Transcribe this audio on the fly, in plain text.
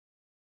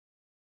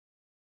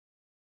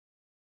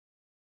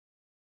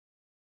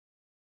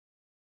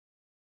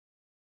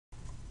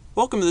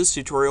Welcome to this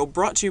tutorial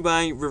brought to you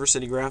by River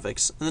City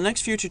Graphics. In the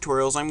next few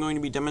tutorials I'm going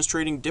to be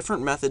demonstrating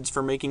different methods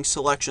for making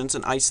selections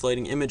and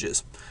isolating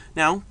images.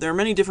 Now, there are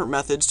many different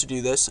methods to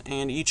do this,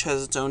 and each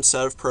has its own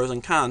set of pros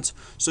and cons.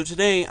 So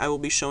today I will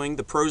be showing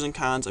the pros and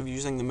cons of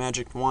using the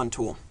Magic Wand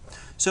tool.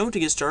 So to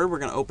get started, we're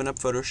going to open up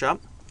Photoshop,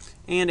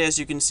 and as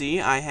you can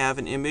see I have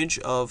an image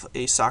of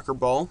a soccer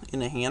ball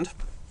in a hand.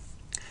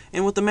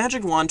 And what the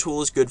Magic Wand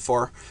tool is good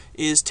for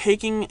is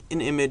taking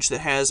an image that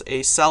has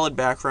a solid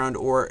background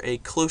or a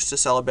close to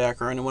solid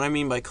background. And what I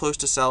mean by close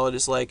to solid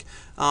is like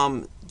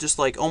just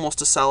like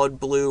almost a solid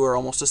blue or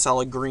almost a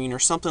solid green or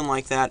something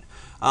like that,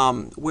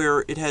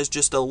 where it has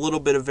just a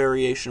little bit of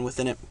variation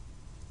within it.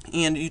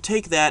 And you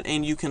take that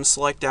and you can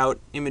select out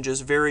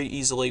images very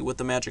easily with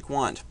the Magic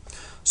Wand.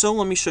 So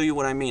let me show you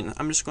what I mean.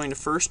 I'm just going to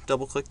first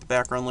double click the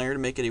background layer to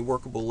make it a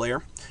workable layer,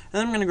 and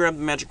then I'm going to grab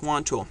the Magic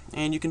Wand tool,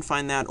 and you can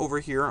find that over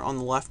here on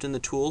the left in the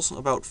tools,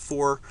 about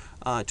 4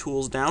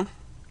 tools down.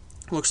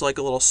 Looks like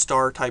a little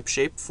star type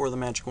shape for the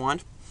Magic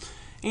Wand.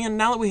 And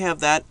now that we have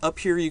that, up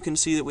here you can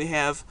see that we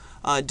have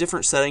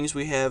different settings.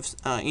 We have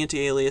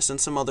anti-alias and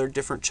some other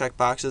different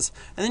checkboxes.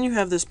 And then you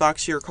have this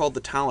box here called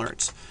the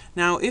tolerance.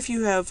 Now if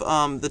you have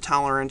the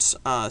tolerance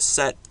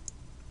set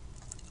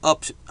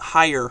up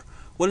higher,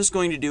 what it's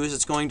going to do is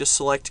it's going to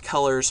select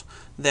colors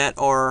that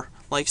are,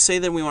 like, say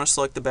that we want to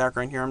select the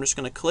background here. I'm just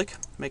going to click,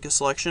 make a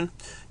selection.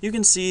 You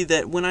can see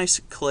that when I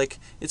click,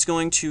 it's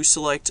going to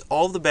select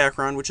all of the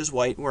background, which is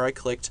white where I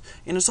clicked,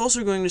 and it's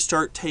also going to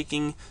start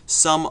taking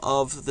some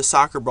of the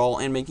soccer ball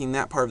and making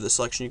that part of the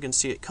selection. You can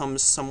see it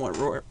comes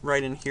somewhat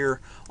right in here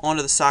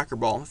onto the soccer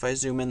ball if I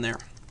zoom in there.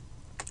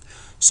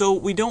 So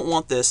we don't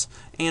want this,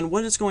 and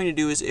what it's going to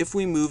do is if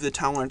we move the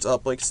tolerance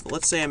up, like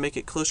let's say I make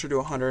it closer to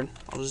 100,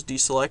 I'll just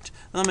deselect,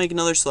 and I'll make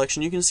another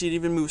selection. You can see it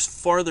even moves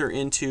farther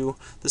into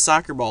the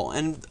soccer ball.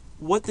 And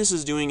what this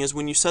is doing is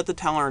when you set the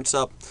tolerance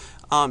up,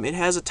 it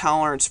has a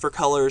tolerance for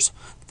colors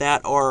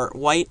that are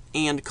white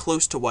and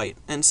close to white.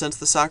 And since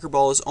the soccer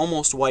ball is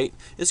almost white,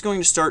 it's going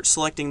to start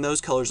selecting those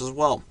colors as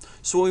well.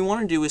 So what we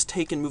want to do is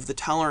take and move the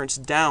tolerance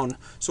down.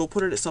 So we'll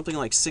put it at something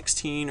like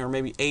 16 or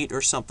maybe 8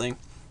 or something.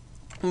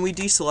 When we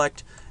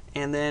deselect,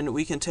 and then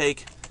we can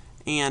take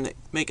and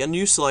make a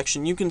new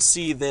selection, you can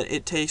see that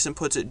it takes and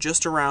puts it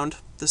just around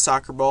the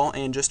soccer ball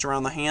and just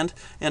around the hand,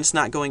 and it's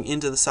not going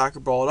into the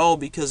soccer ball at all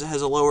because it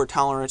has a lower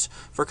tolerance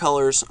for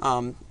colors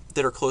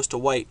that are close to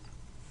white.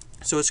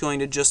 So it's going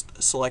to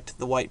just select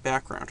the white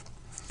background.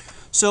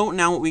 So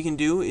now what we can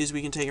do is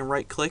we can take and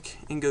right click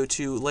and go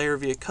to Layer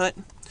via Cut,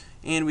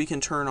 and we can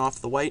turn off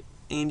the white,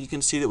 and you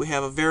can see that we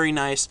have a very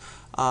nice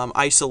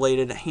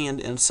isolated hand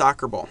and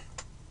soccer ball.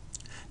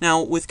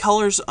 Now with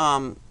colors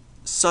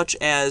such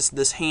as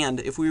this hand,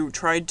 if we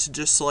tried to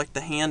just select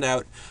the hand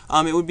out,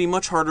 it would be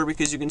much harder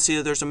because you can see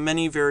that there's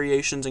many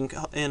variations in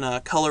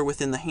color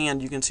within the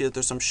hand. You can see that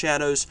there's some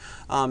shadows,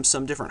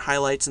 some different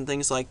highlights and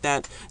things like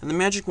that, and the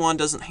Magic Wand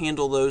doesn't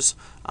handle those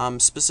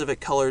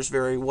specific colors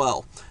very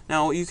well.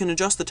 Now you can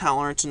adjust the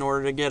tolerance in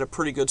order to get a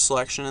pretty good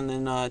selection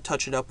and then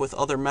touch it up with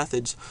other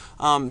methods.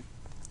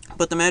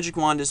 But the Magic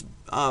Wand is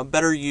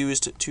better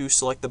used to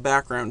select the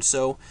background.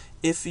 So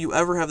if you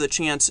ever have the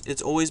chance,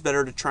 it's always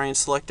better to try and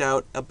select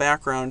out a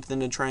background than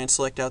to try and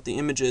select out the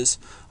images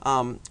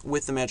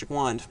with the Magic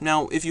Wand.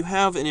 Now if you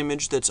have an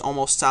image that's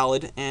almost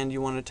solid and you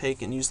want to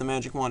take and use the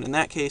Magic Wand, in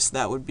that case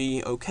that would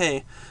be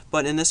okay,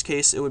 but in this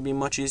case it would be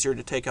much easier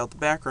to take out the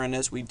background,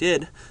 as we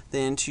did,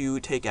 than to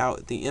take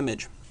out the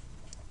image.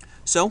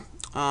 So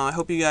I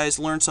hope you guys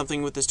learned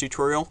something with this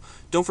tutorial.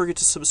 Don't forget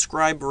to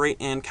subscribe, rate,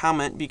 and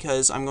comment,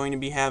 because I'm going to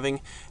be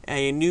having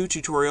a new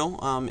tutorial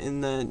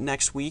in the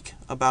next week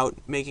about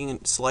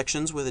making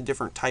selections with a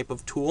different type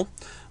of tool.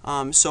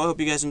 So I hope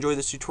you guys enjoy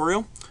this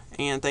tutorial,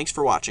 and thanks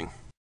for watching.